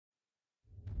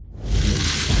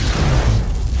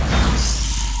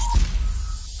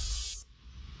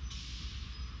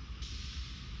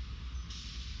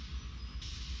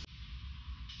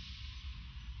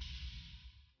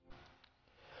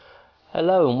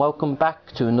Hello and welcome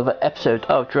back to another episode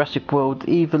of Jurassic World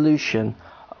Evolution.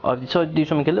 I've decided to do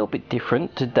something a little bit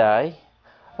different today.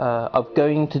 I'm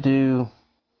going to do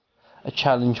a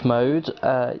challenge mode.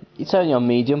 It's only on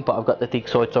medium, but I've got the dig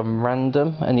sites on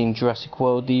random and in Jurassic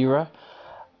World era.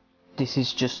 This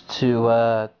is just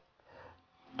to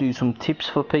do some tips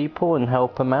for people and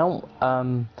help them out.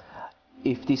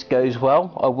 If this goes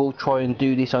well, I will try and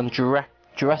do this on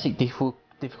Jurassic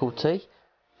difficulty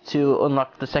to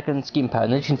unlock the second skin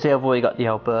pattern. As you can see, I've already got the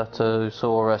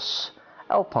Albertosaurus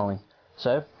Alpine.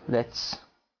 So let's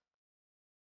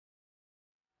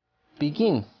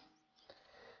begin.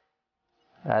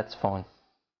 That's fine.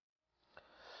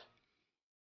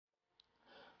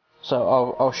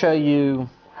 So I'll show you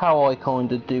how I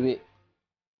kind of do it.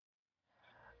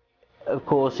 Of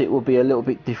course, it will be a little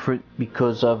bit different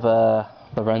because of the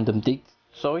random dig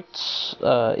sites.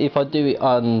 If I do it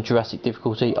on Jurassic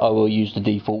difficulty, I will use the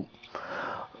default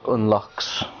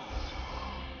unlocks.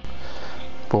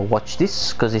 But watch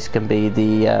this, because this can be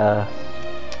the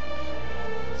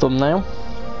thumbnail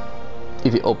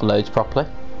if it uploads properly.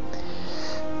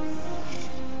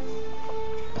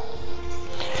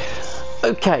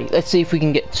 Okay, let's see if we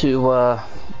can get to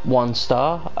 1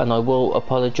 star, and I will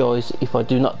apologise if I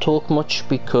do not talk much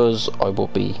because I will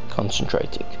be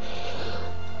concentrating.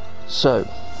 So,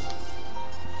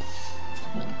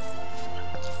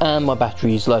 and my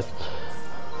battery is low.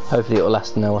 Hopefully it will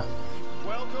last an hour.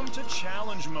 Welcome to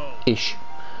challenge mode. Ish.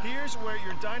 Here's where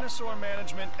your dinosaur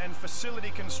management and facility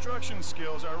construction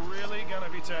skills are really gonna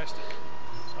be tested.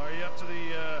 Are you up to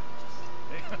the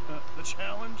the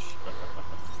challenge?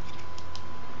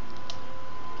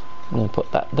 I'm going to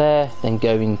put that there, then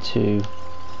go into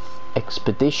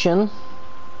expedition.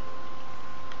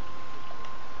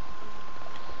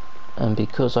 And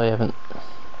because I haven't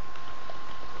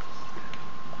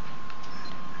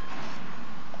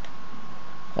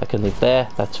I can live there,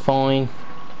 that's fine.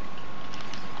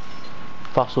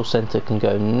 Fossil center can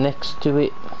go next to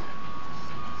it.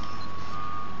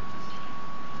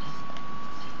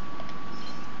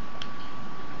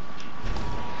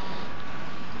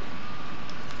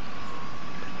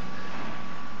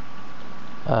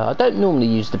 I don't normally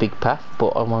use the big path, but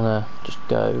I want to just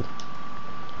go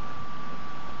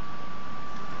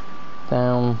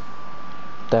down,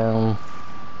 down,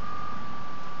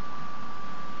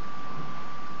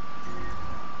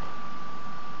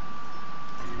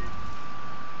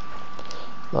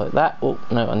 like that. Oh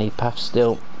no, I need path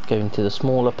still. Go into the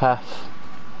smaller path.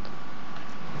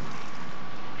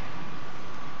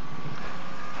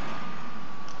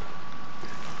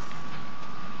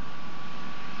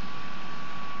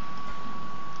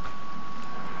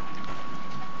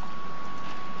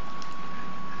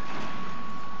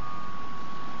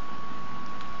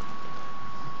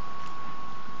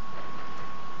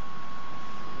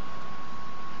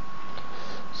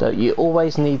 So you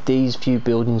always need these few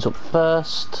buildings up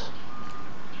first.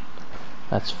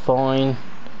 That's fine.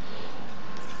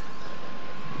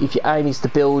 If your aim is to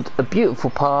build a beautiful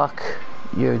park,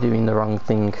 you're doing the wrong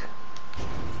thing.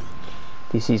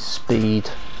 This is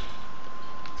speed.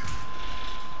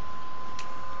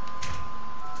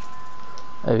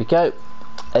 There we go.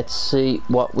 Let's see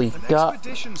what we've got. An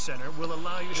expedition center will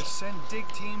allow you to send dig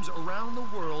teams around the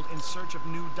world in search of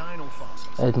new dino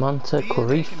fossils. Edmonta,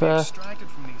 Corypha,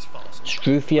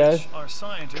 Strufio,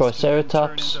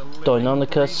 Triceratops,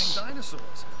 Deinonychus,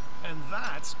 and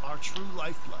that's our true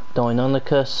lifeblood.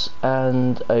 Deinonychus,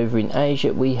 and over in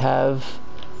Asia we have.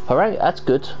 Alright, that's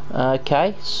good.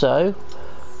 Okay, so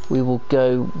we will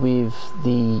go with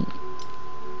the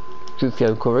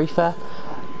Strufio Corypha.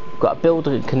 Got a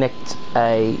builder to connect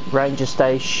a ranger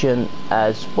station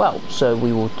as well, so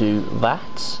we will do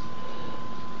that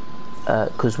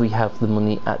because we have the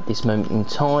money at this moment in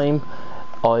time.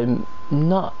 I'm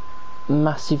not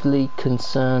massively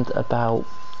concerned about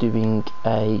doing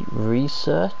a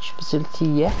research facility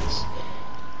yet.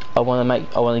 I want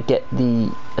to get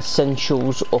the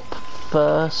essentials up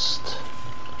first,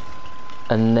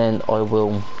 and then I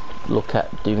will look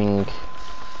at doing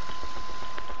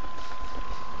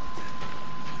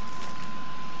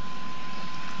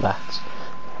that.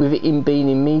 With it being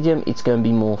in medium, it's going to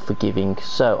be more forgiving,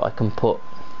 so I can put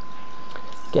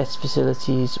guest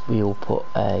facilities. We will put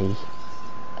a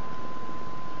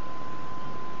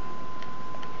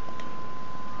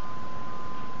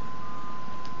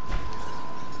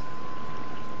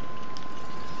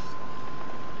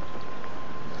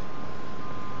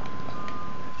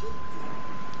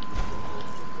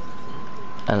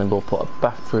and then we'll put a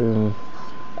bathroom.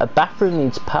 A bathroom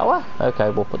needs power?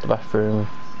 Okay, we'll put the bathroom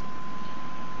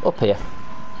up here.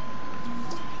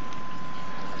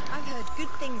 I've heard good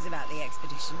things about the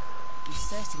expedition. You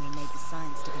certainly made the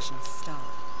science division a star.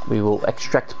 We will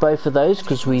extract both of those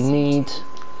because we need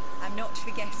I'm not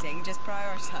forgetting, just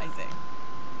prioritising.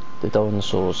 the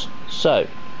dinosaurs. So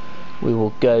we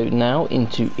will go now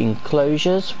into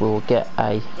enclosures. We will get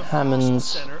a The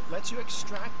Hammond's. Fossil Center lets you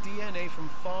extract DNA from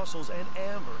fossils and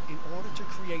amber in order to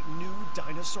create new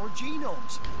dinosaur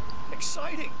genomes.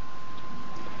 Exciting!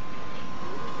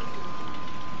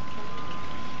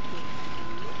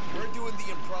 We're doing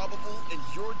the improbable and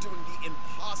you're doing the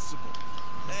impossible.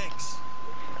 Thanks.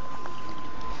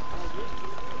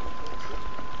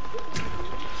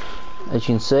 As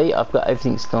you can see, I've got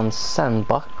everything on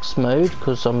sandbox mode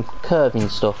because I'm curving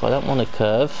stuff. I don't want to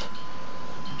curve.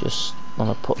 Just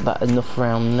want to put that enough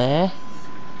around there.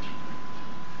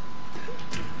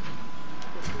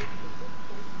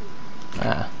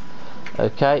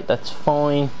 Okay, that's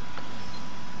fine.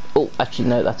 Oh, actually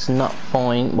no, that's not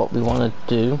fine. What we want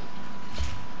to do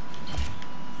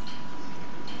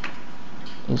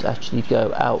is actually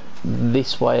go out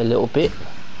this way a little bit.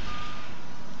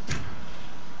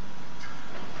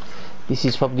 This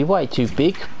is probably way too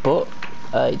big, but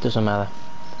it doesn't matter.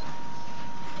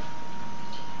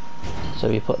 So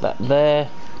we put that there.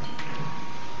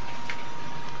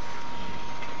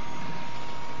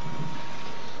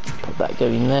 Put that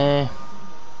going there.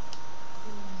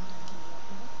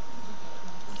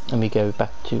 And we go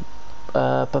back to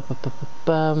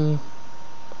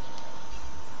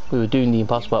we were doing the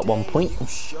impossible at one point. New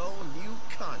show, new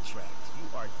contract.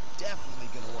 You are definitely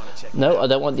gonna want to check. No, I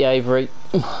don't want the Avery.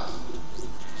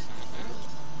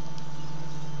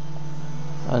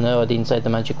 I know I didn't say the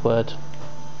magic word.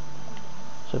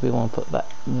 So we want to put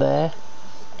that there.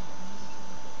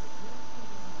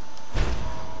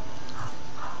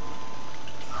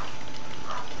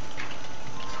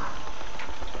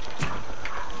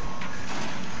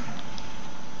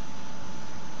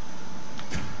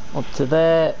 Up to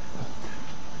there.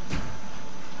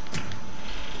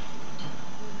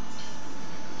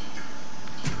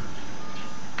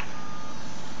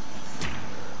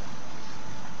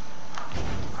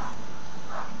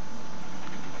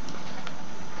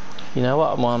 You know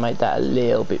what, I want to make that a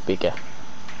little bit bigger.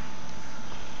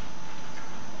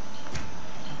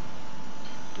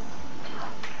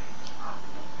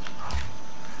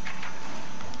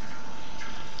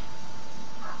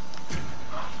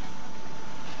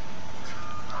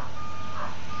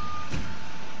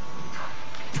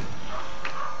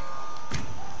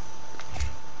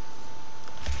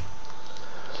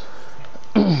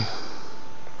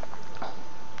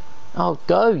 Oh,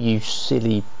 go, you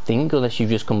silly thing, unless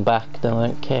you've just come back, then I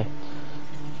don't care.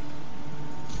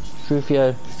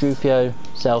 Strufio,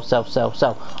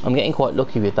 sell. I'm getting quite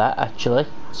lucky with that, actually,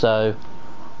 so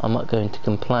I'm not going to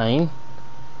complain.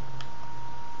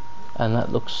 And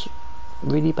that looks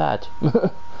really bad. Even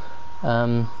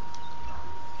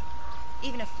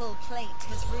a full plate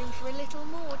has room for a little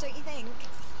more, don't you think?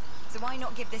 So why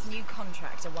not give this new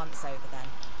contract a once over then?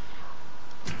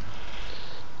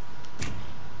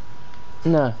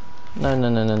 No.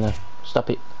 Stop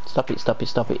it.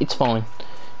 It's fine.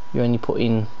 You only put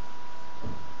in...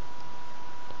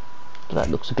 But that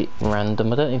looks a bit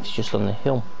random. I don't know if it's just on the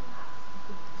hill.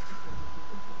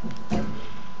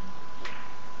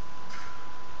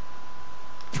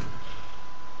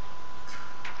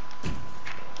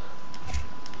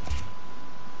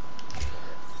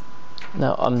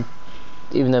 Now,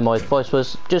 even though my advice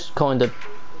was just kind of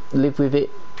live with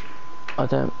it, I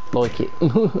don't like it.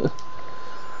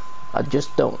 I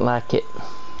just don't like it.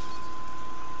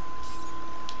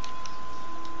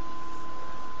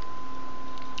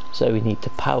 So we need to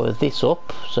power this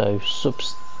up. So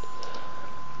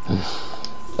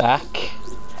back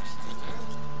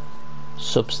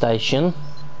substation.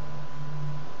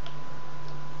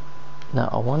 Now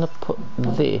I want to put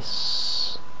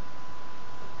this.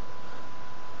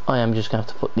 I am just going to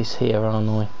have to put this here, aren't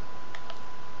I?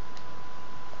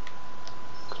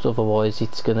 Otherwise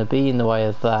it's going to be in the way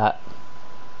of that.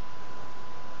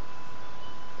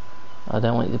 I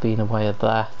don't want it to be in the way of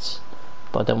that,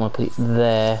 but I don't want to put it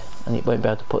there, and it won't be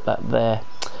able to put that there.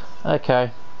 Okay,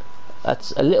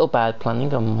 that's a little bad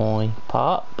planning on my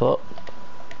part, but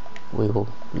we will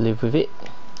live with it.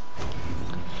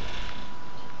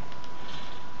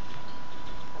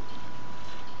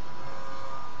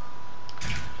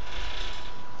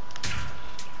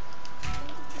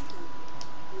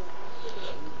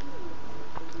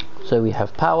 So we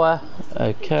have power,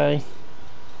 okay.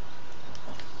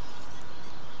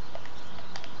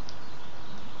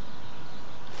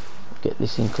 Get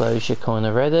this enclosure kind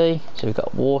of ready. So we've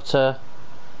got water.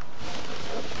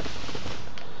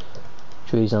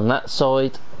 Trees on that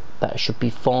side. that should be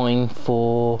fine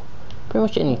for pretty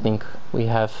much anything we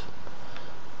have.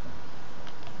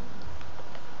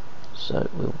 So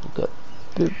we'll go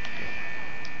boop.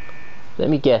 Let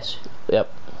me guess.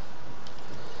 Yep.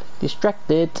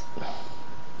 Distracted.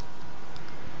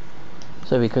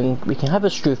 So we can have a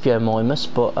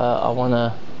Struthiomimus, but I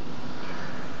wanna.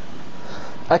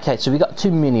 Okay, so we got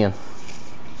 2 million.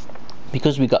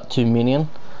 Because we got 2 million,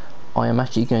 I am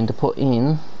actually going to put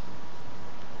in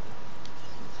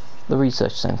the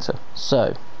research center.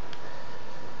 So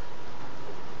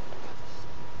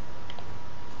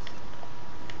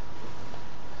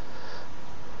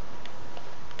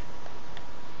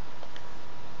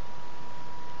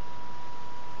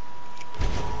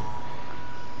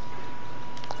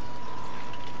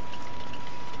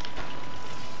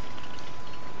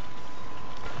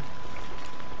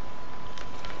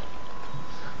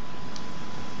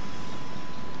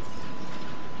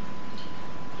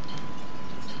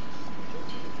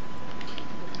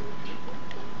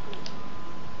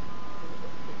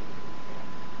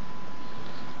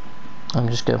I'm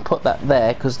just going to put that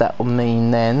there because that will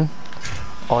mean then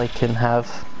I can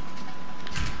have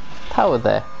power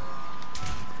there.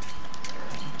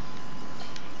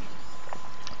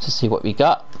 To see what we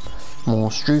got. More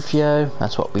Struthio,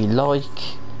 that's what we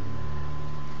like.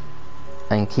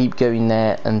 And keep going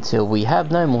there until we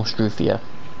have no more Struthio.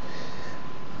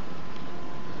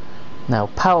 Now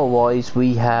power wise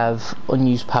we have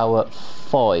unused power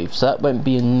 5, so that won't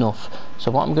be enough.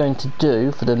 So what I'm going to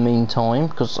do for the meantime,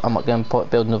 because I'm not going to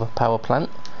build another power plant,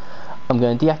 I'm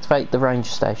going to deactivate the ranger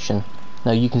station.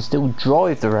 Now you can still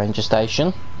drive the ranger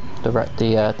station,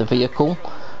 the vehicle,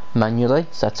 manually,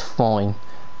 so that's fine,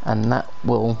 and that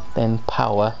will then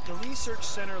power the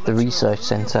research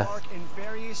center.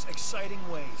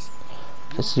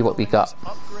 Let's see what we got.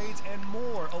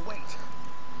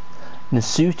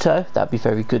 Nasuto, that'd be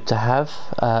very good to have.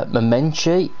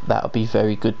 Momenchi, that would be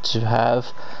very good to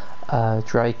have.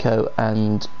 Draco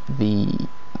and the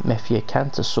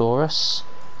Mephiocantosaurus.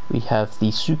 We have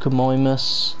the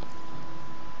Suchomimus,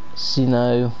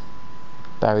 Sinnoh,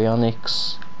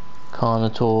 Baryonyx,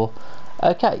 Carnotaur.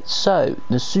 Okay, so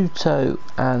Nasuto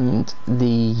and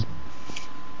the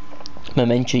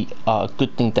Momenchi are a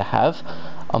good thing to have.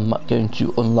 I'm not going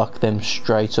to unlock them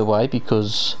straight away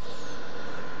because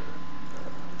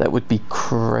that would be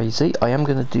crazy. I am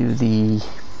going to do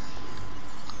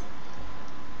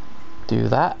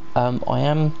that. I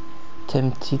am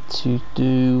tempted to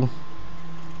do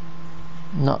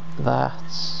not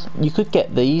that. You could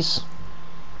get these.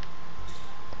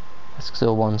 That's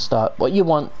still 1 star. What you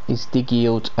want is Dig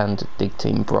Yield and Dig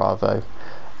Team Bravo.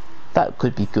 That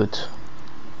could be good.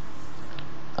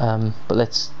 But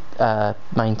let's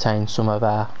maintain some of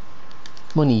our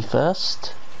money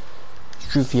first.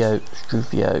 Struthio,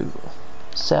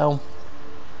 sell.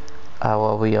 How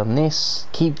are we on this?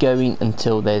 Keep going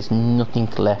until there's nothing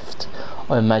left.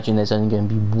 I imagine there's only going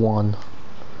to be 1.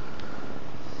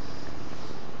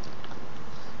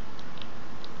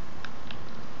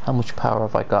 How much power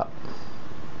have I got?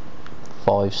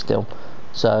 5 still.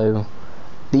 So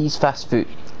these fast food,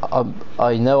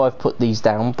 I know I've put these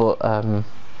down, but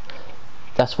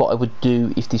that's what I would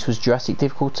do if this was Jurassic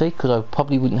difficulty, because I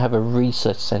probably wouldn't have a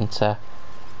research center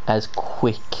as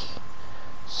quick.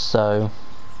 So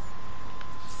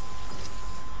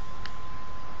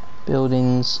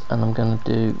buildings, and I'm going to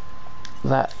do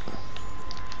that.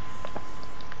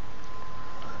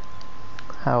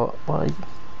 Why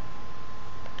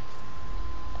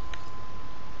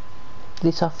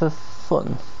this are for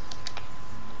fun.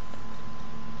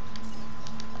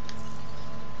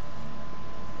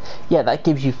 Yeah, that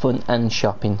gives you fun and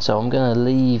shopping, so I'm going to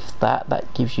leave that.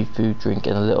 That gives you food, drink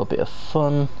and a little bit of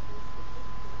fun.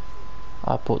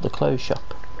 I bought the clothes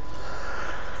shop.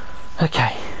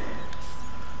 Okay.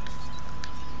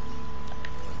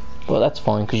 Well, that's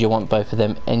fine because you want both of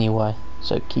them anyway,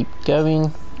 so keep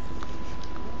going.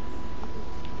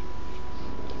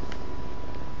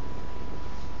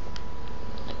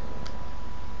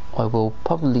 I will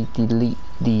probably delete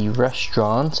the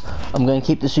restaurant. I'm going to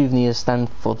keep the souvenir stand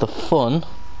for the fun,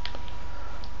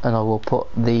 and I will put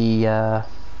the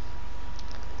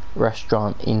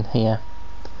restaurant in here.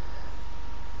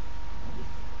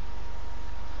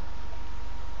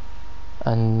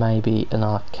 And maybe an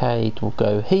arcade will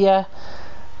go here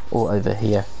or over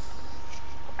here.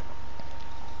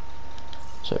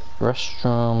 So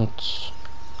restaurant.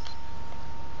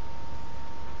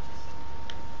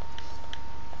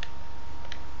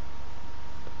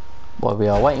 While we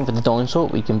are waiting for the dinosaur,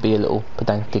 we can be a little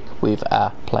pedantic with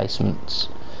our placements.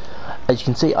 As you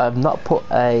can see, I have not put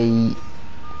a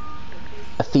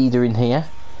feeder in here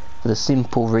for the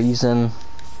simple reason,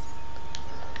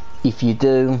 if you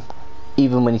do,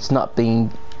 even when it's not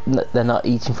being, they're not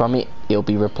eating from it, it'll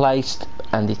be replaced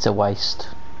and it's a waste.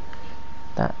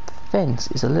 That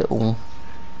fence is a little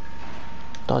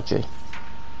dodgy.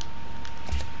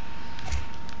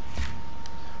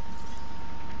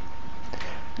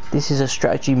 This is a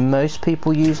strategy most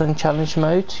people use on challenge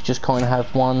mode, to just kind of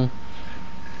have one.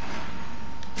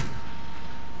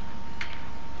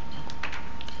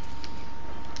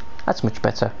 That's much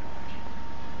better.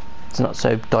 It's not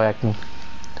so diagonal.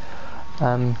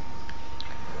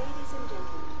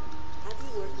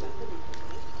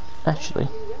 Actually,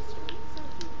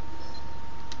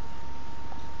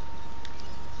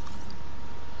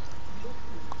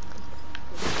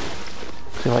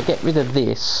 so if I get rid of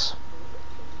this,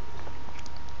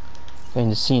 go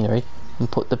into scenery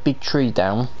and put the big tree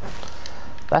down,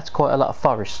 that's quite a lot of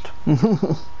forest.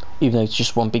 Even though it's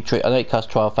just one big tree. I know it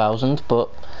costs 12,000, but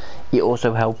it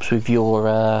also helps with your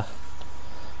there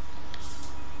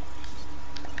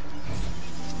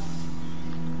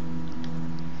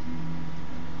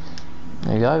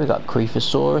we go, we got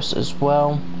Creephosaurus as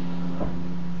well.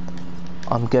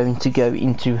 I'm going to go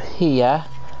into here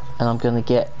and I'm going to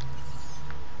get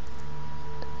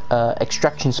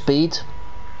extraction speed,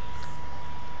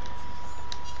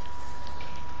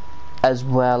 as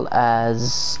well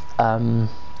as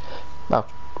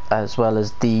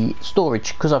the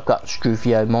storage. Because I've got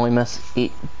Struthiomimus,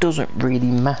 it doesn't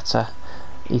really matter.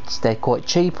 They're quite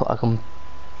cheap. I can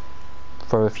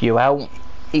throw a few out,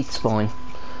 it's fine.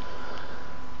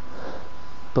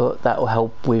 But that will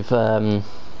help with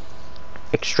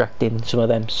extracting some of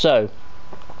them. So,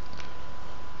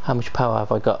 how much power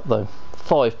have I got though?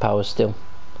 5 power still.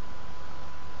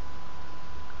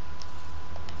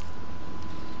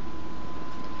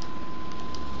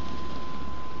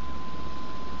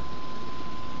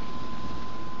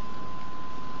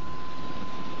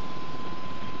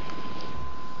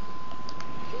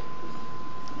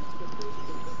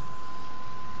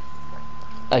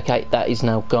 Okay, that is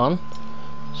now gone.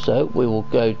 So we will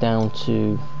go down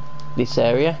to this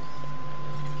area.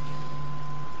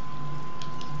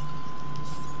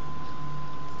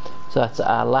 So that's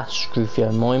our last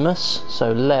Struthiomimus.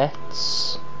 So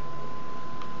let's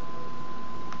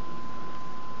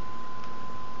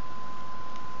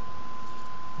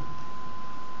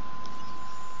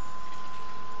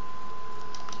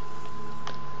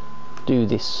do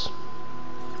this.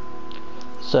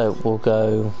 So we'll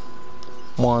go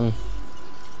 1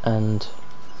 and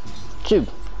 2.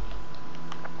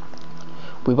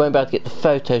 We won't be able to get the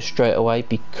photo straight away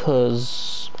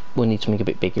because we'll need something a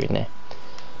bit bigger in there.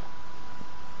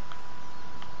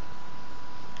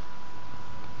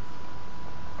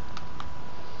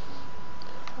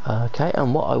 Okay,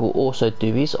 and what I will also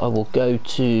do is I will go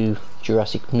to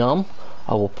Jurassic Nom.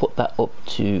 I will put that up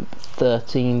to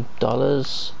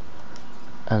 $13,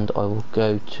 and I will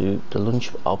go to the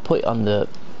lunch. I'll put it on the,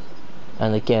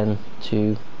 and again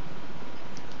to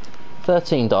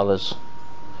 $13.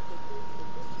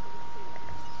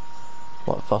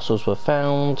 What fossils were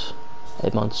found?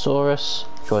 Edmontosaurus,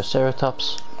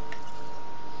 Triceratops.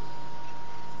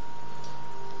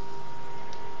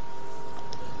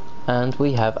 And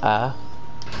we have our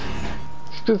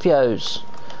Struthios.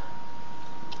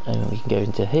 And we can go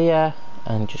into here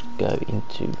and just go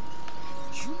into.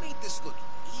 You made this look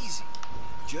easy.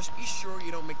 Just be sure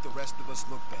you don't make the rest of us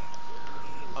look bad.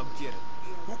 I'm kidding.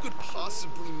 Who could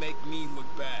possibly make me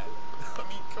look bad? I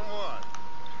mean, come on.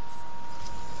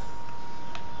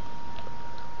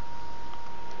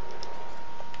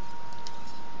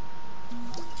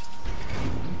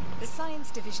 The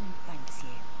science division thanks you.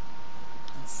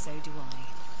 And so do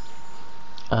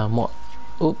I. What?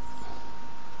 Oop.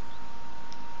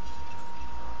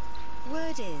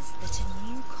 Word is that a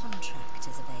new contract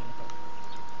is available.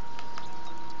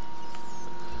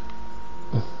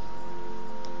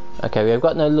 Okay, we've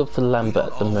got no love for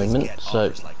Lambert at the moment,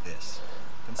 so like this.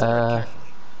 Consider it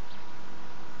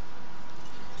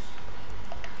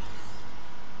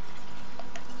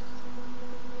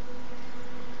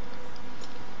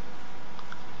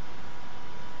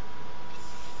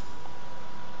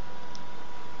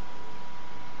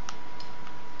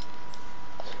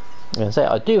I'm going to say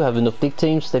I do have enough big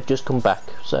teams. They've just come back,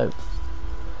 so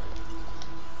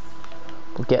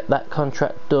we'll get that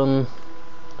contract done.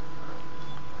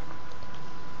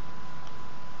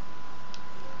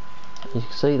 You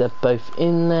can see they're both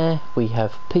in there. We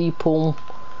have people.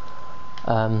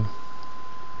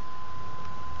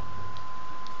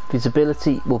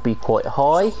 Visibility will be quite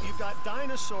high. So you've got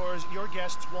dinosaurs your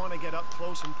guests want to get up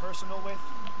close and personal with.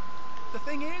 The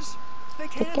thing is, they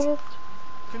can't.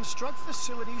 Construct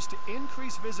facilities to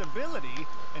increase visibility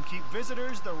and keep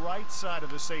visitors the right side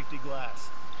of the safety glass.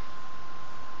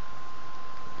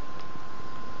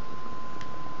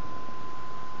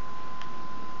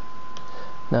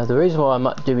 Now the reason why I'm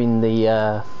not doing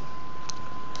the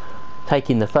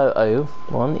taking the photo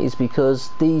one is because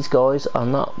these guys are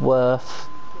not worth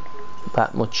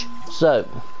that much. So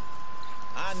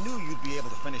I knew you'd be able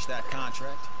to finish that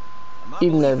contract.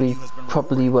 even though we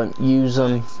probably won't use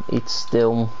them, it's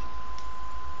still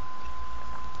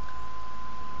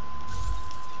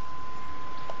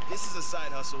This is a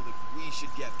side hustle that we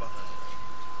should get behind.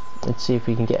 let's see if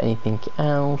we can get anything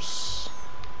else.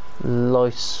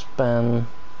 Lifespan.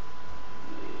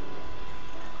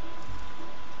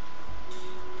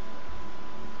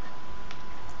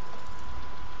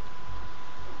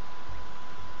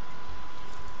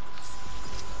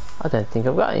 I don't think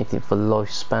I've got anything for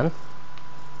lifespan,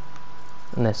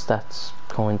 unless that's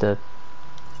kind of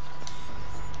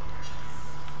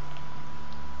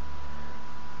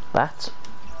that.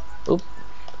 Oop.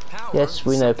 Power Yes,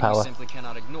 we is know something power. we simply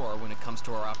cannot ignore when it comes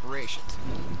to our operations.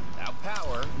 Without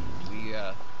power, we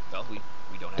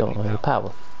don't have Don't any have power.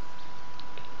 power.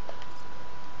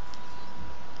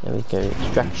 There we go.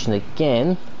 Extraction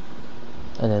again,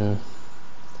 and then.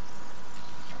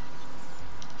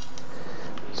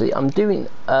 See, I'm doing.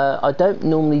 I don't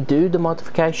normally do the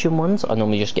modification ones. I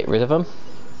normally just get rid of them.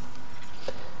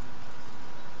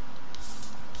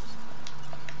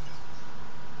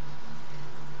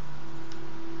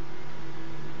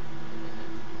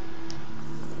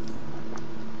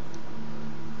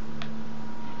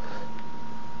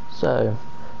 So,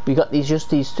 we got these two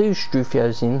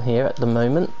Struthios in here at the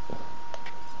moment.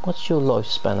 What's your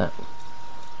lifespan at?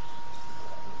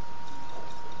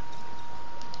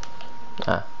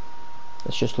 Ah,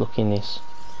 let's just look in this.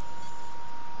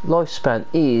 Lifespan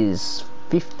is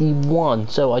 51,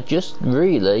 so I just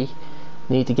really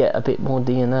need to get a bit more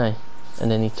DNA, and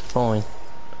then need to find.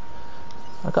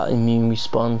 I got immune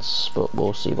response, but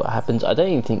we'll see what happens. I don't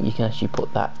even think you can actually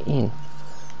put that in.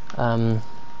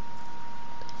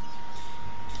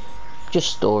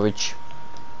 Just storage.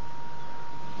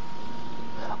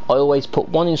 I always put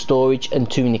 1 in storage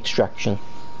and 2 in extraction,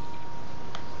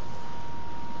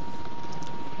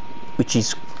 which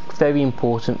is very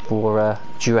important for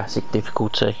Jurassic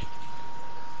difficulty.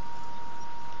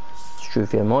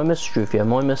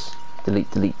 Struthiomimus,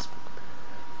 delete.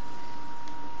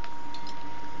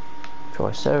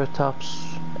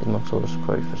 Triceratops, Edmontosaurus,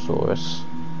 Crocodilus,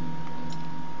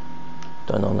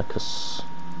 Deinonychus.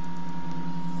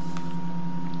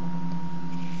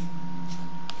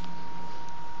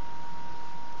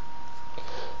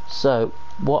 So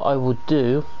what I would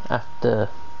do after,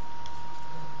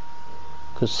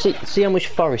 because see how much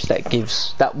forest that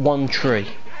gives, that one tree,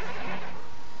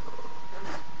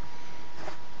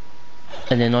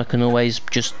 and then I can always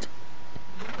just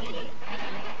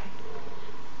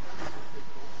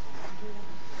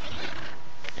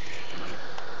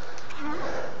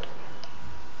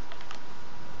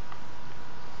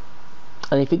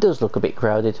and if it does look a bit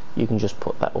crowded, you can just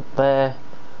put that up there.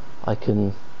 I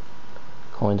can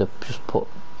kind of just put,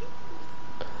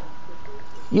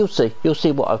 you'll see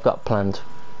what I've got planned.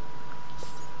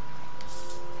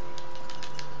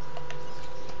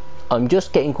 I'm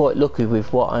just getting quite lucky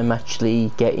with what I'm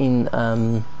actually getting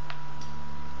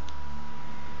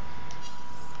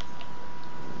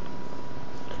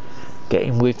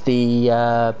with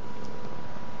the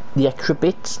extra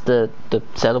bits, the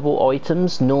sellable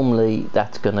items. Normally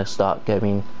that's gonna start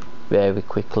going very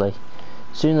quickly.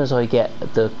 As soon as I get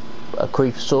a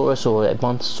Crocodilus or a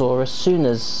Edmontosaurus, soon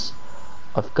as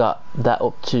I've got that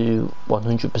up to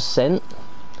 100%,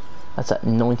 that's at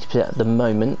 90% at the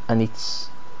moment, and its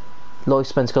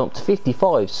lifespan's gone up to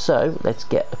 55. So let's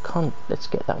get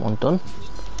that one done.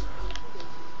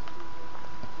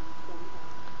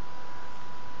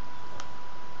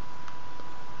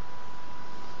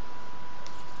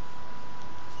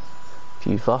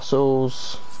 Few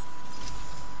fossils.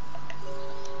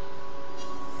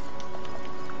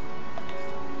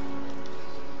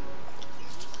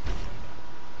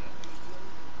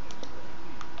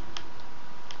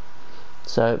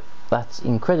 So that's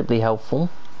incredibly helpful.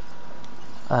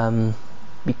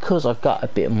 Because I've got a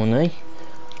bit of money,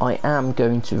 I am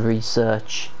going to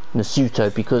research Nasuto,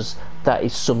 because that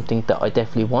is something that I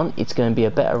definitely want. It's going to be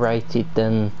a better rated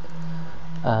than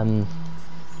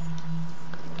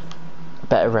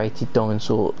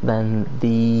dinosaur than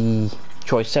the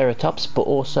Triceratops, but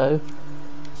also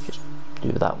just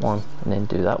do that one and then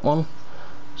do that one.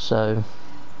 So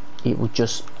it would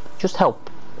just help.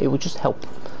 It would just help.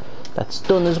 That's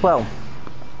done as well.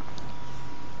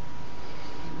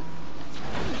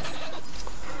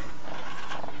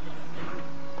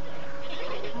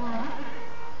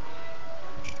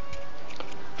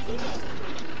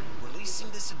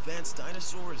 This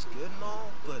dinosaur is good and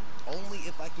all, but only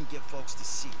if I can get folks to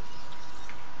see it.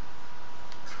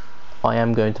 I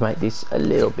am going to make this a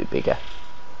little bit bigger.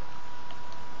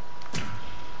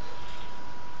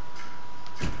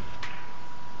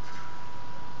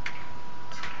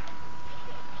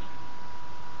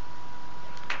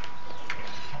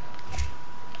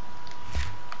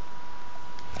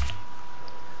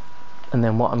 And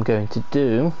then what I'm going to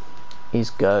do is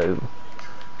go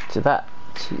to that,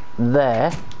 to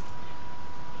there,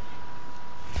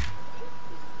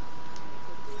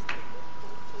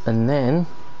 and then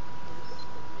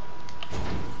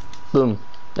boom,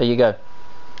 there you go.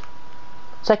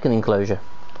 Second enclosure.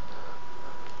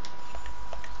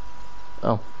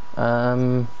 Oh,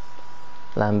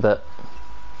 Lambert.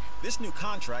 This new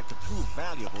contract proved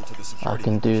valuable to the I security.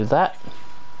 can do that.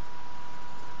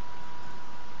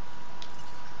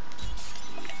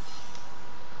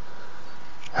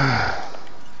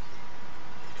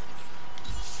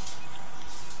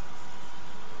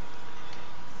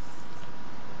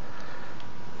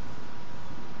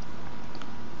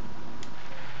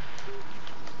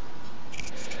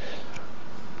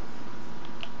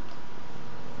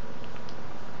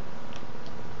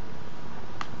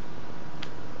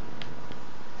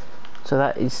 So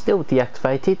that is still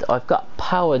deactivated. I've got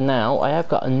power now. I have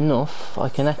got enough. I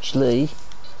can actually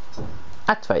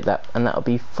activate that, and that'll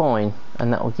be fine.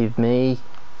 And that will give me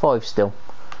 5 still.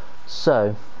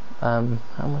 So, how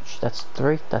much? That's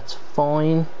 3. That's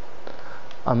fine.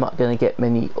 I'm not going to get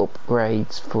many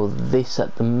upgrades for this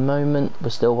at the moment. We're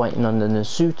still waiting on the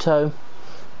Nasuto.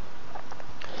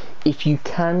 If you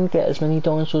can get as many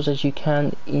dinosaurs as you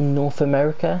can in North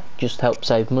America, just help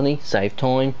save money, save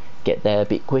time, get there a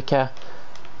bit quicker.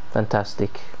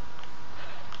 Fantastic.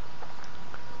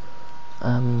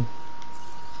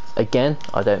 Again,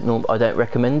 I don't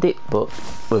recommend it, but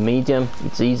for medium,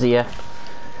 it's easier.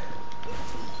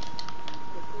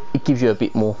 It gives you a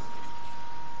bit more.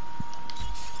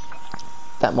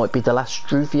 That might be the last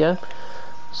Struvio,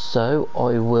 so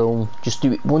I will just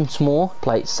do it once more,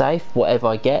 play it safe. Whatever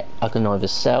I get, I can either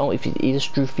sell if it is a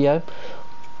Struvio,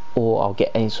 or I'll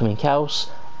get something else,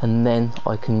 and then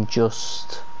I can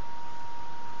just...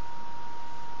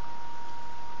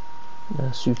 The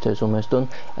Suto's almost done,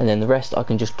 and then the rest I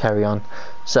can just carry on.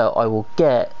 So I will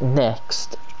get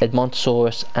next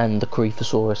Edmontosaurus and the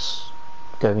Coryphosaurus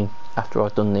going after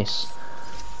I've done this.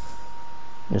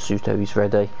 Nasuto is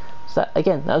ready. So that,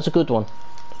 again, that was a good one.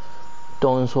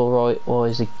 Dinosaur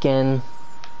wise again.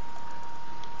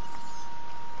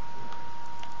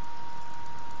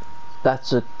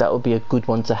 That would be a good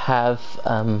one to have.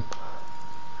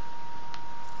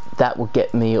 That will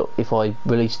get me, if I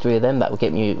release 3 of them, that will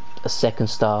get me a 2nd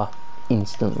star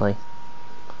instantly.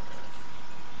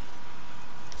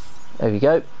 There we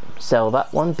go. Sell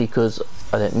that one because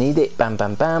I don't need it. Bam,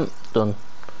 bam, bam. Done.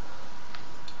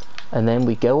 And then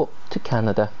we go up to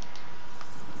Canada.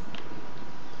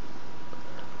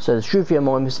 So the Struvio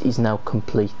Mimus is now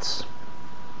complete.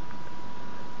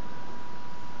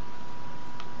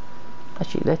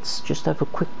 Actually, let's just have a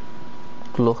quick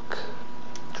look,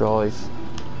 drive,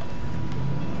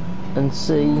 and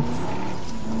see.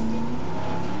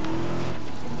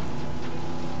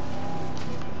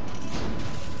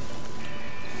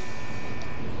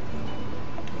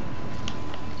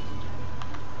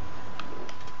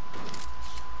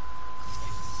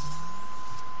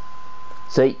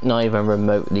 See, not even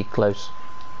remotely close.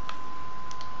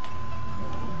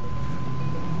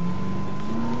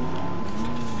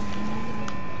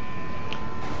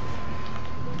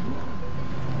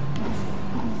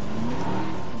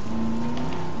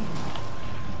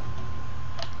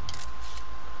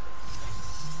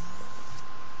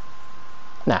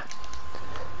 Nah.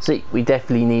 See, we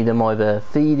definitely need them either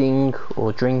feeding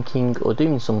or drinking or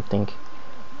doing something.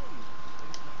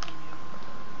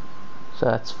 So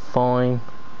that's fine.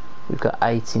 We've got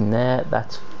 8 in there,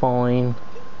 that's fine.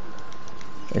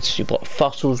 Let's see what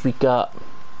fossils we got.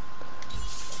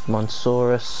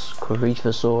 Monsaurus,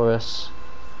 Coryphosaurus.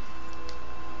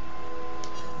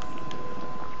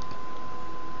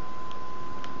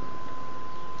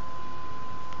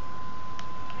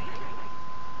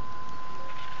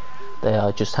 They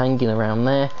are just hanging around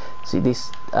there. See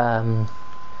this,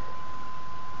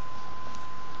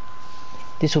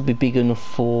 this will be big enough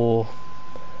for...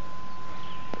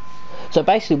 So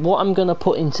basically what I'm going to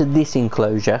put into this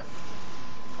enclosure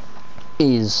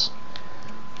is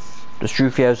the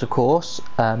Struvios, of course,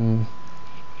 Edmontosaurus,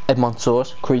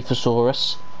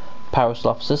 Coryphosaurus,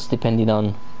 Parasaurolophus, depending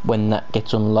on when that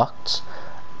gets unlocked.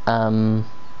 Pretty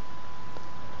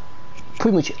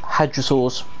much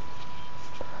Hadrosaurs,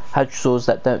 hadrosaurs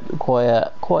that don't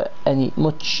require quite any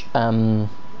much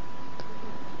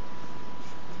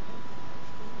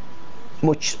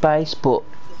space, but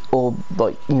or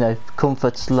like, you know,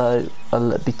 comfort's low,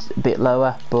 a bit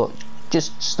lower, but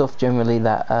just stuff generally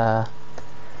that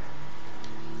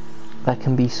that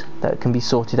can be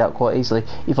sorted out quite easily.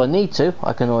 If I need to,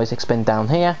 I can always expand down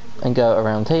here and go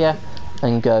around here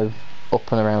and go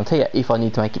up and around here if I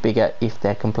need to make it bigger, if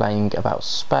they're complaining about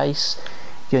space.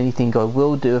 The only thing I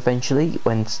will do eventually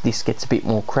when this gets a bit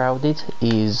more crowded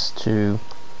is to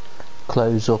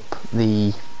close up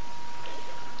the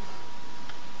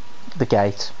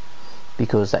gate,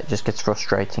 because that just gets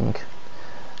frustrating.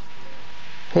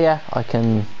 Here I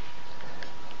can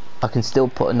still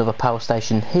put another power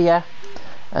station here,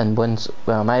 and when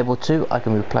I'm able to, I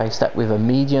can replace that with a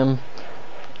medium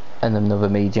and another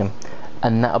medium,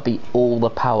 and that'll be all the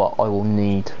power I will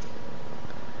need.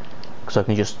 So I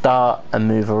can just start and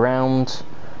move around,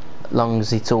 as long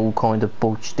as it's all kind of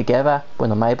bulged together.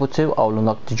 When I'm able to, I'll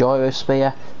unlock the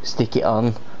gyrosphere, stick it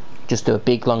on, just do a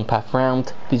big long path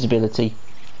round, visibility,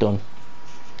 done.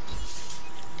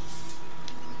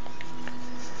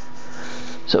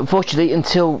 So unfortunately,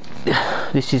 until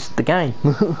this is the game.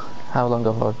 How long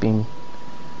have I been?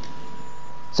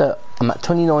 So I'm at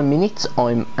 29 minutes,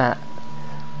 I'm at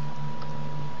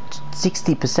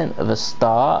 60% of a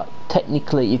star.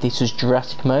 Technically, if this was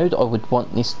Jurassic mode, I would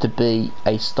want this to be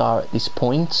a star at this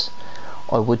point.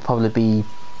 I would probably be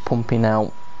pumping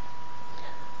out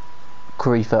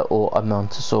Corypha or a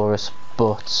Montosaurus,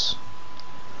 but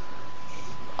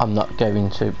I'm not going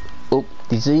to. Oh,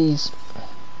 disease.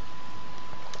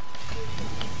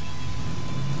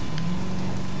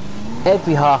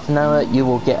 Every half an hour you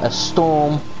will get a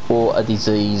storm or a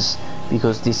disease.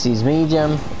 Because this is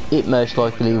medium, it most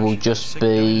likely will just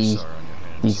be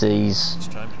disease. It's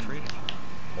time to treat it.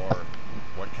 Or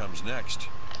what comes next,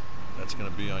 that's going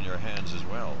to be on your hands as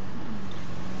well.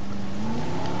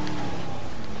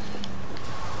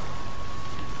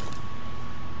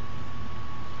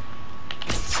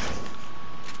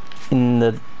 In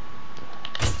the...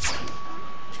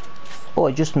 Oh,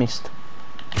 I just missed.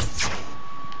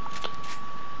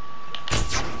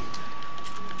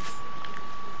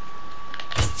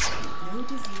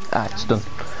 Ah, it's done.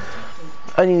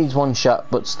 Only needs one shot,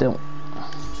 but still.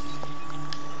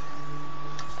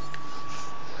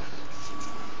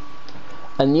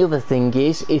 And the other thing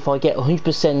is, if I get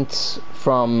 100%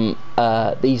 from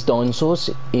these dinosaurs,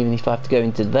 even if I have to go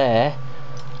into there,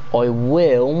 I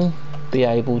will be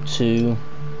able to...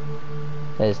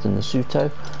 There's the Nasuto,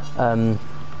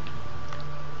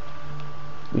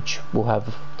 which will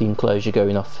have the enclosure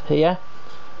going off here,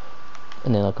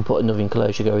 and then I can put another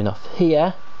enclosure going off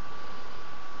here,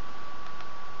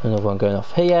 another one going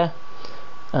off here,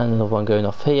 and another one going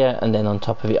off here, and then on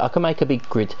top of it I can make a big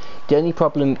grid. The only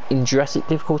problem in Jurassic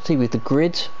difficulty with the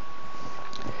grid,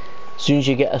 as soon as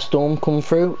you get a storm come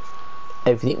through,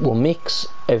 everything will mix,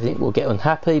 everything will get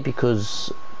unhappy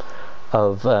because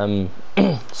of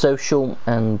social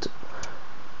and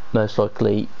most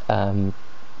likely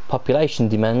population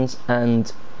demands,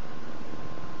 and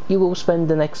you will spend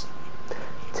the next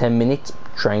 10 minutes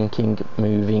drinking,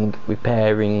 moving,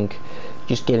 repairing,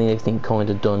 just getting everything kind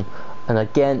of done. And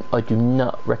again, I do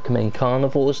not recommend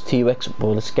carnivores. T-Rex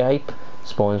will escape,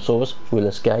 Spinosaurus will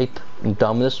escape,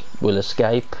 Indominus will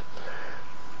escape.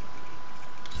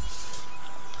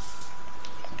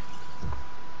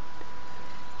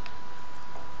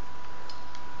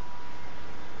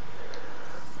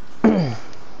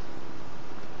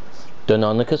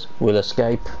 Deinonychus will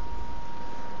escape.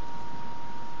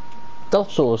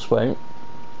 Dilophosaurus won't,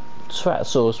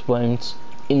 Ceratosaurus won't,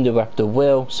 Indoraptor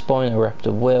will,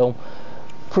 Spinoraptor will.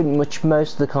 Pretty much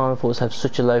most of the carnivores have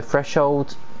such a low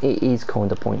threshold, it is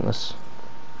kind of pointless.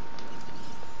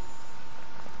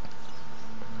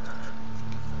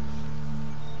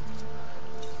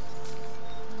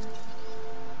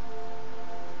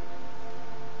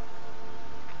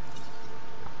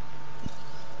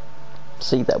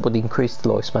 See, that would increase the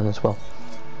lifespan as well.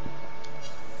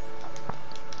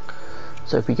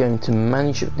 So if we go into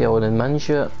manager, the island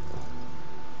manager,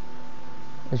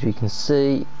 as we can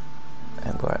see,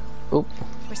 and we're at, oh.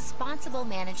 Responsible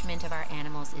management of our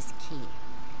animals is key,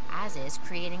 as is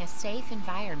creating a safe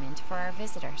environment for our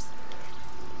visitors.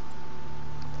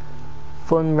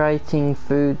 Fun rating,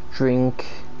 food, drink,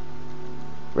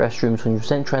 restrooms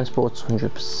 100%, transports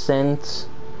 100%.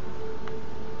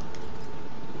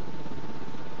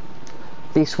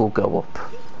 This will go up,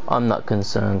 I'm not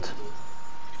concerned.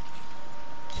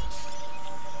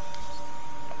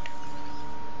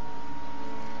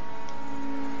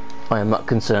 I am not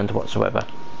concerned whatsoever.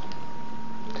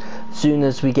 Soon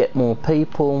as we get more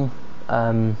people,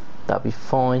 that'll be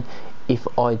fine. If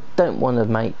I don't want to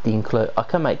make the enclosure, I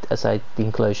can make, as I say, the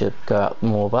enclosure go out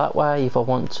more that way if I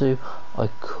want to. I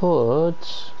could.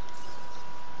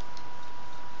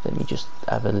 Let me just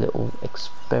have a little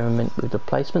experiment with the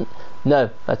placement. No,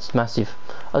 that's massive.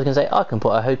 I was going to say I can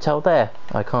put a hotel there.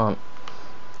 I can't.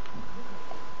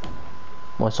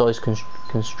 My size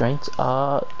constraints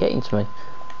are getting to me.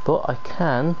 But I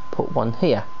can put one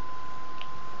here.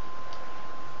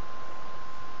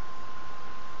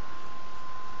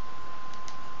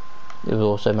 It will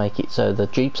also make it so the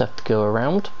jeeps have to go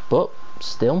around, but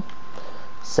still,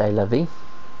 c'est la vie.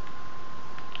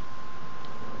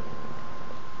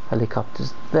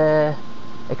 Helicopters there,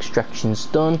 extraction's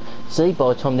done. See,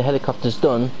 by the time the helicopter's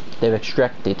done, they're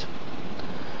extracted.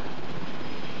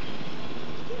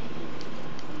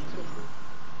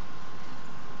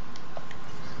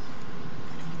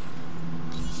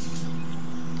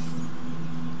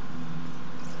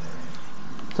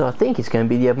 So I think it's going to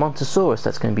be the Edmontosaurus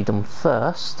that's going to be done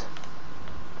first,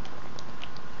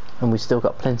 and we've still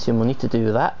got plenty of money to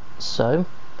do that. So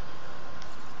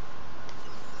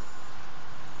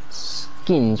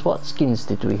skins, what skins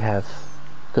did we have?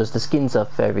 Because the skins are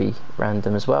very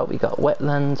random as well. We got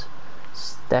wetland,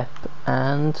 steppe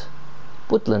and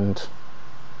woodland.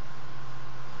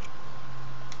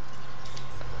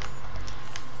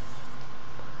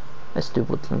 Let's do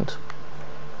woodland.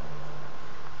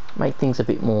 Make things a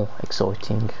bit more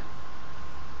exciting.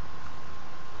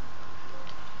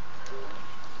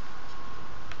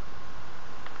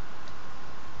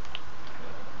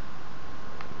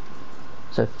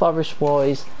 So forest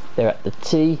wise, they're at the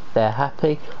T, they're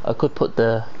happy. I could put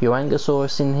the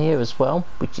Urangosaurus in here as well,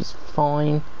 which is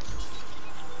fine.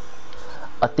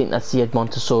 I think that's the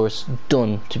Edmontosaurus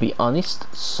done, to be honest.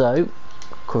 So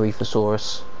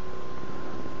Coryphosaurus.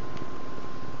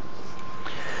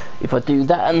 If I do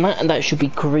that and that should be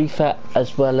Corypha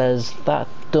as well as that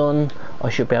done. I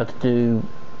should be able to do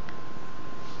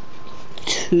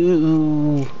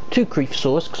two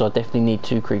Coryphosaurus, because I definitely need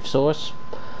two Coryphosaurus,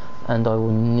 and I will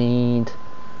need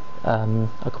I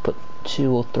could put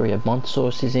 2 or 3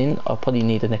 Edmontosauruses in. I'll probably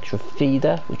need an extra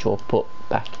feeder, which I'll put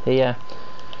back here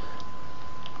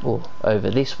or over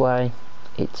this way.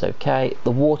 It's okay.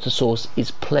 The water source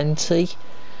is plenty.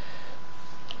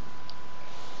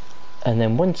 And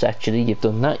then once actually you've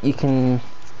done that, you can,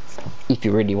 if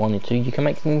you really wanted to, you can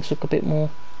make things look a bit more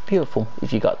beautiful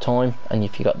if you got time and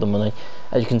if you got the money.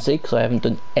 As you can see, because I haven't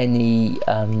done any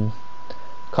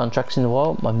contracts in a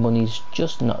while, my money's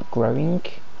just not growing,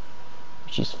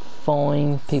 which is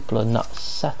fine. People are not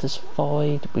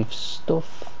satisfied with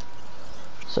stuff.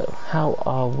 So how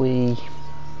are we?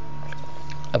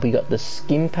 Have we got the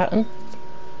skin pattern?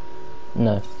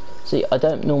 No. See, I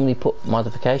don't normally put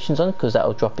modifications on because that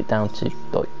will drop it down to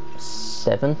like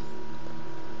 7.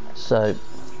 So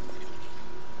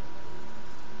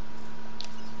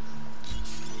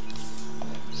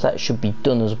that should be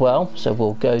done as well. So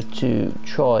we'll go to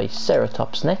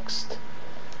Triceratops next.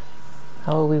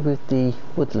 How are we with the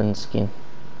woodland skin?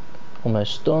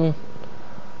 Almost done.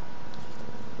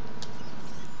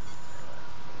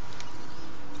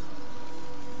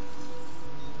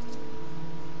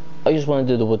 I just want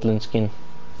to do the woodland skin,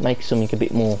 make something a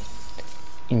bit more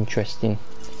interesting,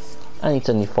 and it's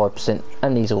only 5%,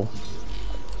 and these all.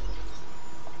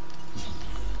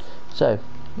 So,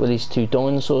 with these 2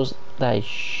 dinosaurs, they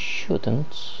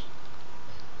shouldn't.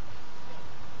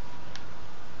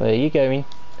 Where are you going?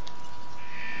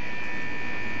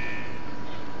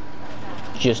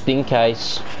 Just in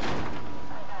case.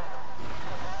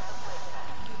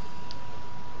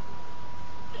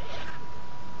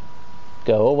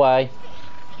 Go away.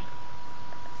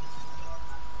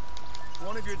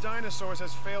 One of your dinosaurs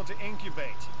has failed to incubate.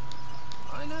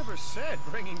 I never said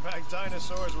bringing back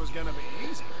dinosaurs was gonna be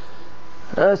easy.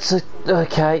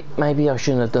 Okay, maybe I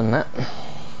shouldn't have done that.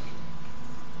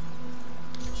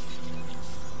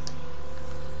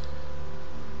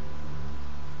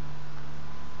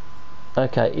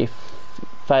 Okay, if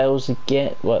fails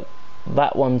again, well,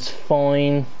 that one's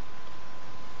fine.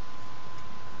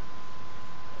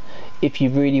 If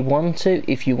you really want to,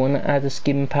 if you want to add a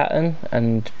skin pattern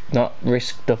and not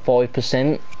risk the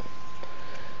 5%,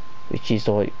 which is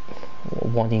like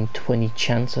 1 in 20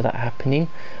 chance of that happening,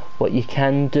 what you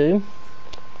can do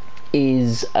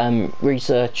is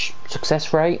research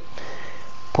success rate,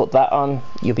 put that on,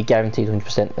 you'll be guaranteed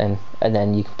 100% then, and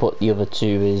then you can put the other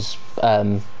 2 as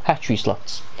hatchery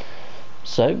slots.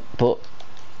 So, but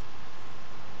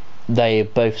they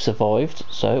have both survived,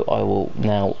 so I will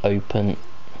now open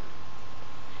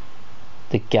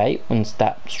the gate once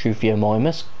that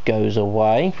Struthiomimus goes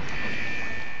away,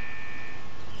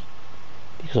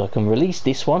 because I can release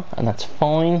this one and that's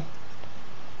fine.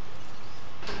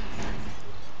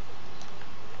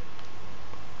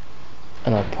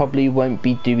 And I probably won't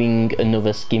be doing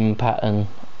another skin pattern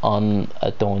on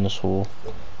a dinosaur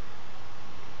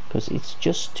because it's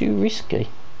just too risky.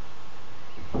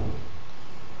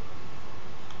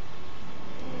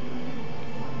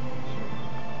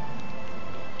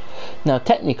 Now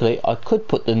technically I could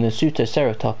put the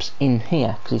Nasutoceratops in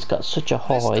here because it's got such a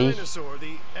high dinosaur,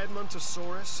 the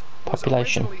Edmontosaurus,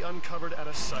 population. was originally uncovered at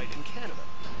a site in Canada.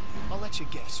 I'll let you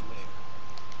guess where.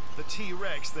 The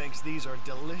T-Rex thinks these are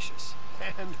delicious,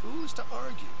 and who's to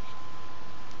argue?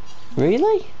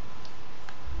 Really?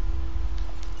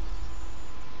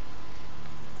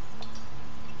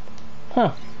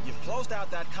 Huh. You've closed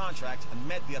out that contract and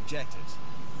met the objectives.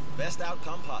 Best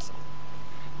outcome possible.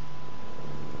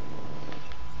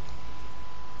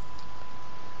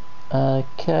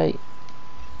 Okay.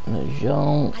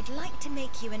 Jean. I'd like to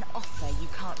make you an offer you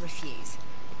can't refuse.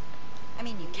 I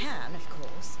mean, you can, of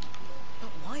course. But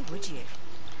why would you?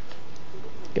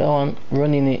 Go on,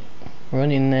 run in it.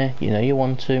 Run in there, you know you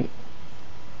want to.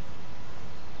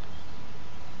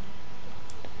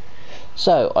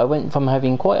 So, I went from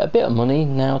having quite a bit of money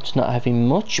now to not having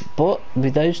much, but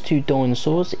with those two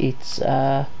dinosaurs, it's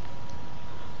done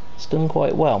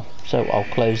quite well. So, I'll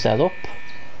close that up.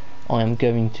 I am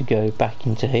going to go back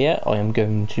into here. I am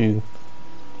going to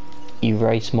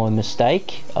erase my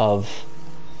mistake of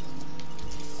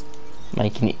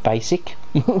making it basic.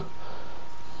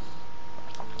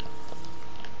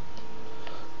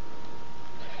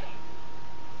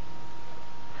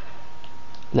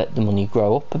 Let the money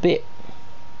grow up a bit.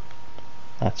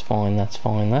 That's fine, that's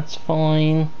fine, that's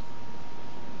fine.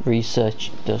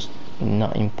 Research does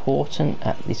not important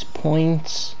at this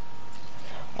point.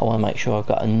 I want to make sure I've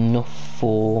got enough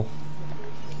for,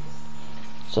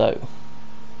 so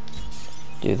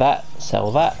do that,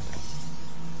 sell that,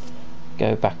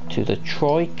 go back to the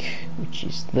trike which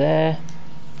is there.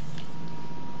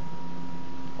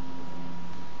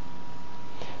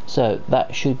 So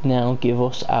that should now give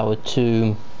us our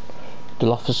two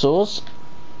Coryphosauruses.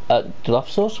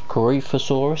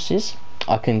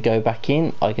 I can go back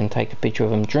in, I can take a picture of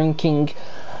them drinking,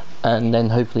 and then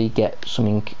hopefully get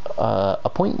something, a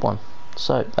point one.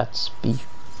 So that's be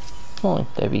fine.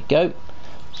 There we go.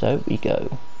 So we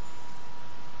go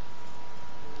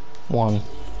 1,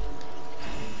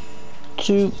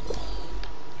 2,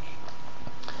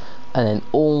 and then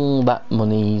all that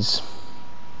money's.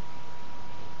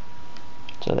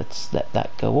 So let's let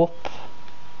that go up.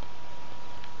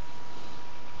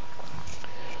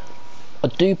 I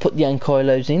do put the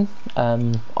ankylos in.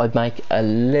 I'd make a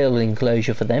little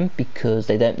enclosure for them because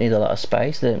they don't need a lot of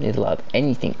space, they don't need a lot of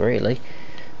anything really,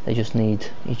 they just need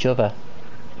each other.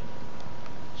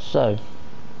 So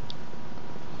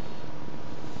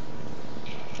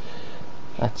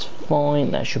that's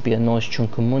fine, that should be a nice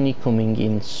chunk of money coming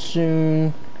in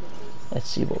soon. Let's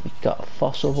see what we got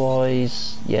fossil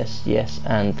wise. Yes, yes,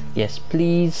 and yes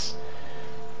please.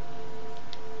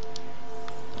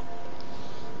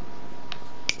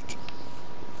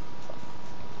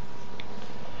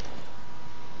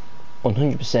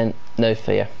 %, no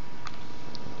fear.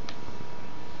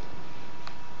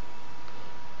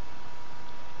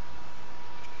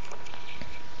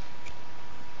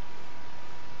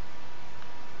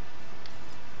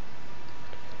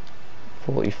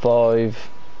 $45,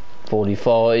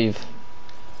 $45,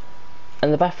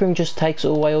 and the bathroom just takes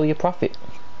away all your profit.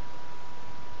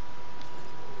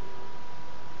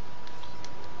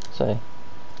 So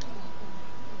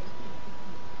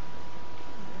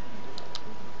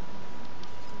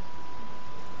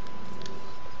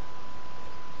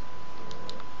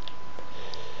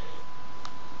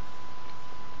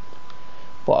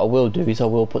what I will do is I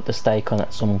will put the steak on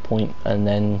at some point, and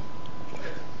then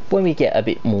when we get a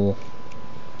bit more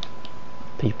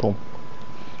people.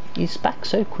 He's back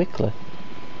so quickly.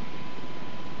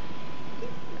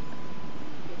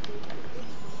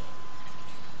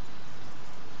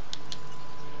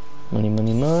 Money,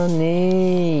 money,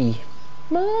 money,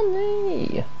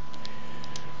 money.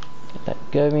 Get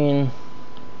that going.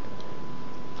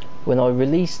 When I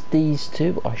release these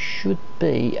two, I should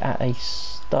be at a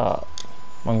start.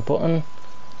 Wrong button.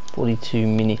 42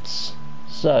 minutes.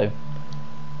 So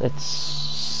let's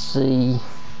see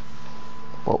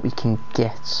what we can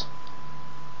get,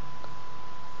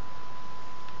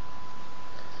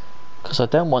 because I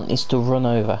don't want this to run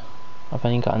over. I've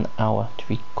only got an hour to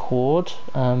record.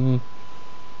 I've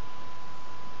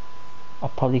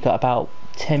probably got about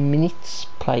 10 minutes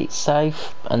play it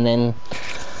safe, and then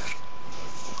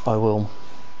I will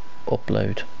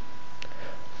upload.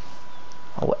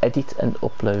 I will edit and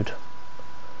upload.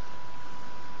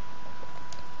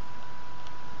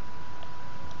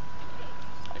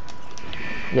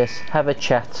 Yes, have a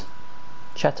chat.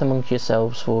 Chat amongst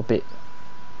yourselves for a bit.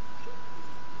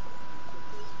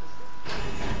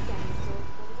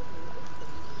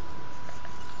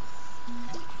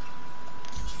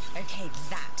 Okay,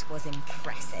 that was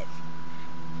impressive.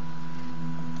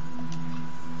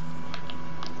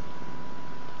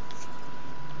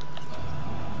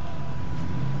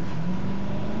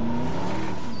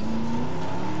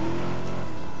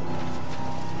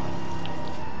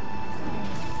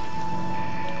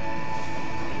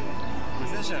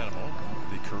 With this animal,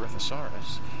 the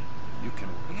Corythosaurus, you can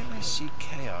really see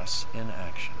chaos in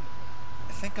action.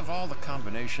 Think of all the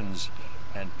combinations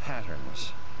and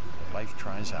patterns that life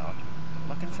tries out,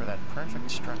 looking for that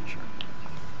perfect structure.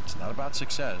 It's not about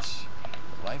success.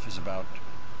 Life is about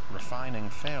refining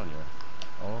failure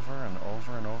over and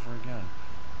over and over again.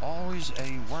 Always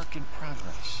a work in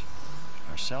progress,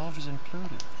 ourselves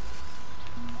included.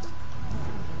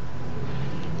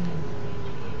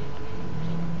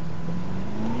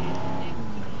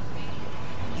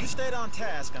 You stayed on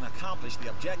task and accomplished the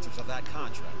objectives of that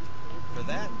contract. For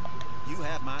that, you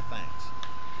have my thanks.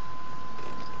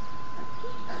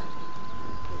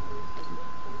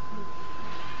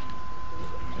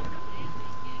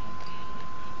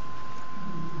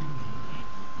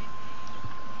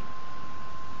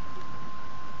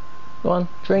 Go on,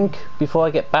 drink before I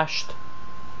get bashed.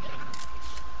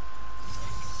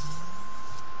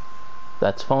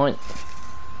 That's fine.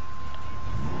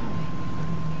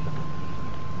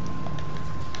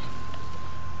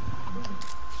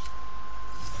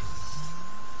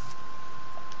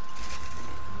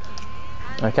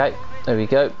 Okay, there we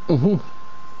go. You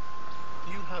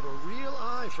have a real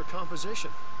eye for composition.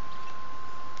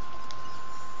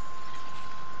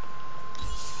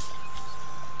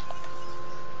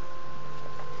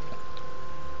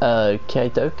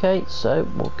 Okay, so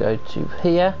we'll go to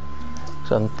here.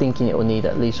 So I'm thinking it will need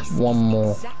at least one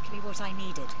more. Exactly what I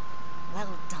needed. Well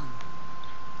done.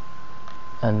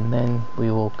 And then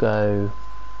we will go.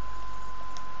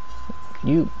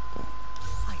 You.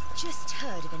 I've just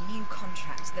heard of a new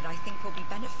contract that I think will be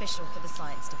beneficial for the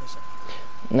science division.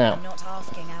 Now. I'm not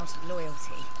asking out of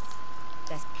loyalty.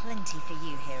 There's plenty for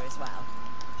you here as well.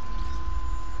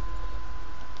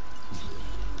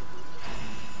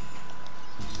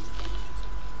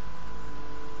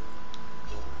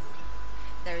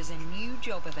 There is a new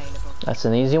job available. That's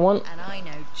an easy one. And I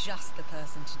know just the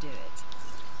person to do it.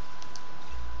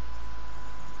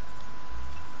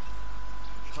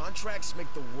 Contracts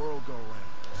make the world go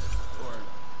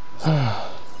round.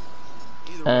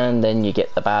 Or And then you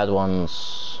get the bad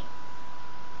ones.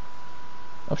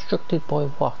 Obstructed by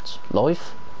what?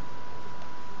 Life?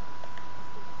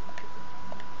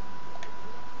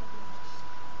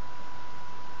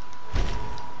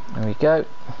 There we go.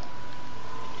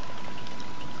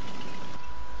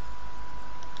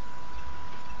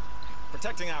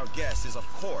 Protecting our guests is, of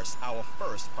course, our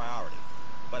first priority.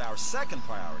 But our second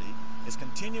priority is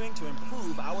continuing to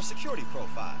improve our security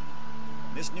profile.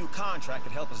 This new contract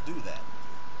could help us do that.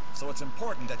 So it's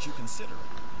important that you consider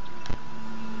it.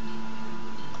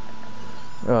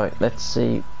 Right, let's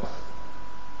see.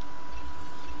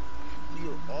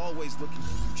 you're always looking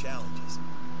for new challenges.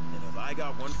 And have I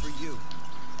got one for you?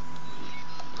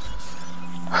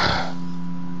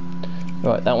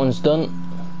 Right, that one's done.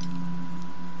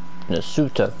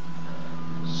 Nasuto.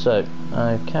 So,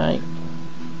 okay.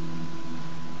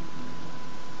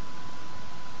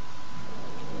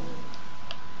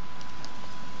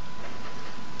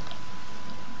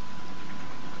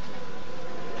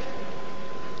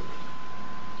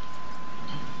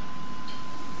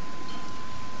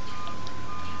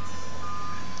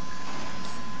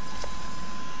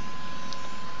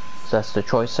 So that's the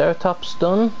Triceratops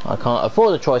done. I can't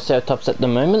afford a Triceratops at the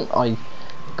moment. I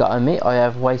gotta admit, I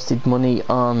have wasted money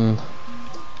on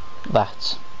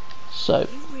that. So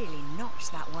You really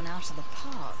knocked that one out of the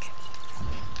park.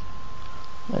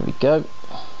 there we go.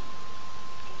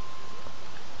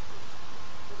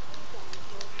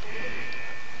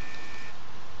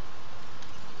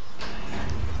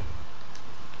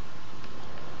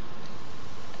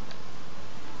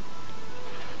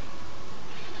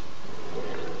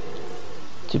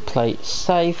 To play it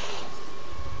safe,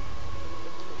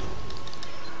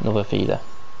 another feeder.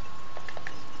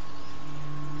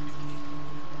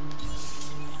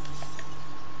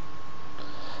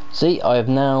 See, I have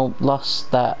now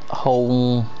lost that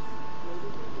whole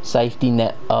safety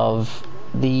net of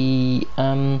the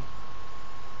Remember,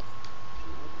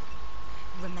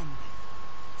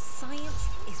 science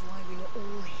is why we are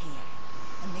all here,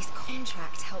 and this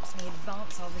contract helps me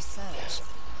advance our research.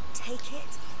 Take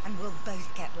it, and we'll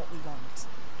both get what we want.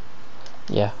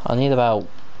 yeah, I need a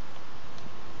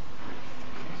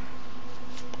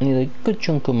good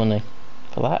chunk of money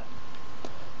for that.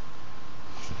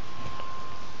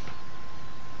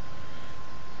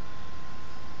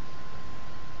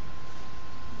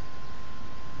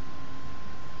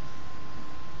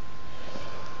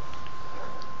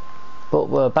 But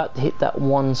we're about to hit that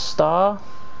 1 star,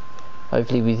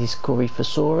 hopefully with this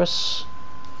Coryphosaurus.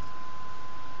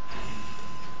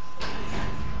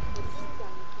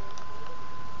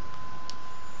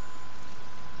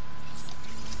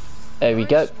 There we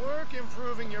go. Nice work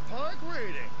improving your park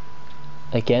rating.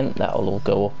 Again, that'll all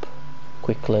go up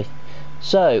quickly.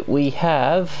 So we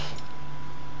have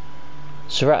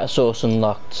Ceratosaurus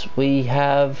unlocked. We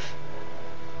have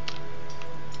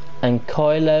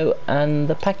Ankylo and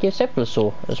the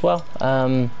Pachycephalosaur as well.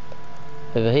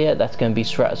 Over here, that's going to be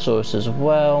Ceratosaurus as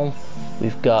well.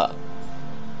 We've got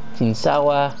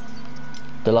Tinsawa,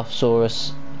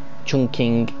 Dilophosaurus,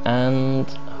 Chunking, and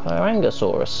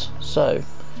Harangosaurus. So,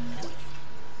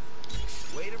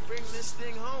 Way to bring this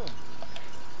thing home.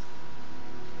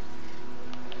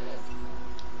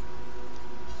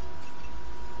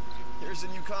 Here's a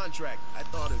new contract. I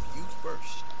thought of you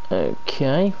first.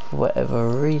 okay, for whatever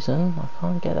reason, I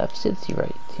can't get that facility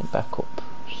rating back up.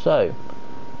 So,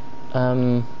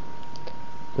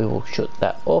 we will shut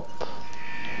that up.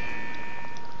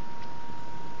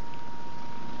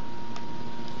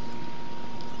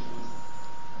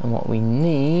 And what we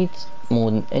need more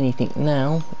than anything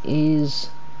now is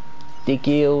dig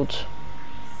yield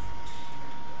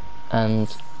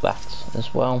and that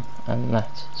as well, and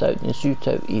that. So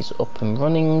Nasuto is up and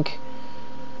running.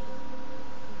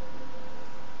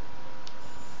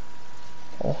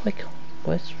 Oh, I can't.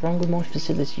 What's wrong with my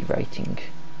facility rating?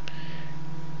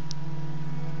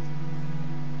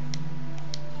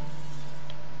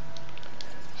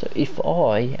 So if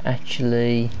I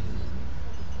actually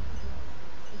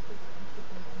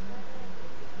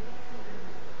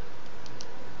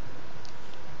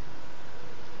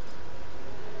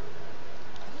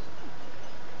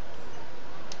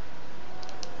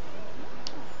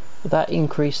that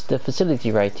increased the facility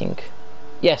rating.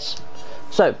 Yes.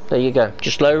 So there you go.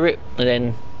 Just lower it and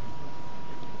then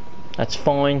that's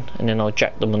fine, and then I'll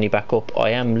jack the money back up.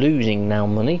 I am losing now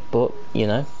money, but you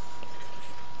know,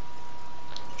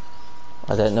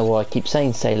 I don't know why I keep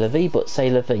saying c'est la vie, but c'est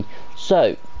la vie.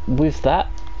 So with that,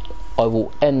 I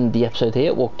will end the episode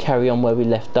here. We'll carry on where we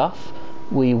left off.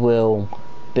 We will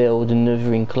build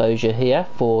another enclosure here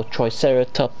for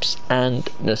Triceratops and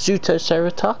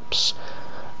Nasutoceratops.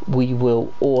 We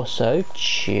will also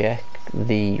check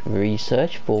the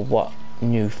research for what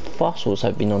new fossils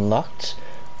have been unlocked.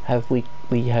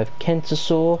 We have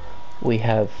Kentosaur, we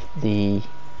have the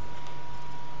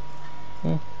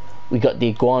we got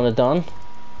the Iguanodon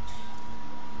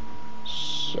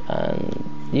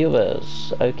and the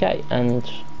others. Okay, and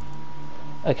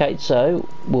okay, so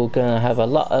we're gonna have a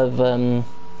lot of and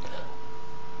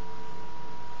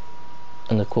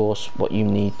of course what you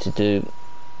need to do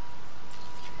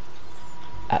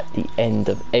at the end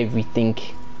of everything,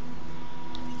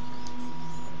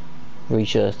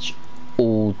 research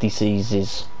all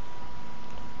diseases.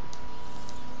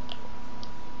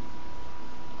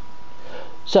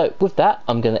 So with that,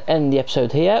 I'm going to end the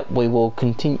episode here. We will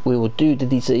continue. We will do the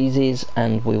diseases,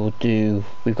 and we will do.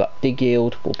 We've got dig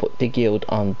yield. We'll put dig yield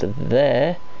under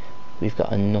there. We've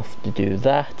got enough to do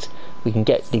that. We can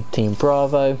get Dig Team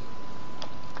Bravo.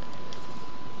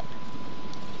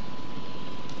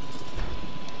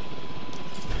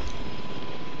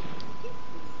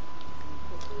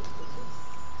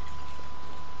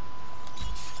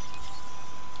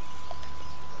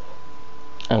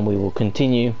 And we will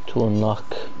continue to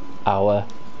unlock our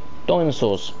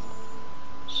dinosaurs.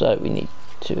 So we need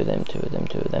 2 of them, 2 of them,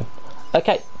 2 of them.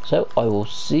 Okay, so I will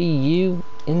see you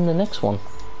in the next one.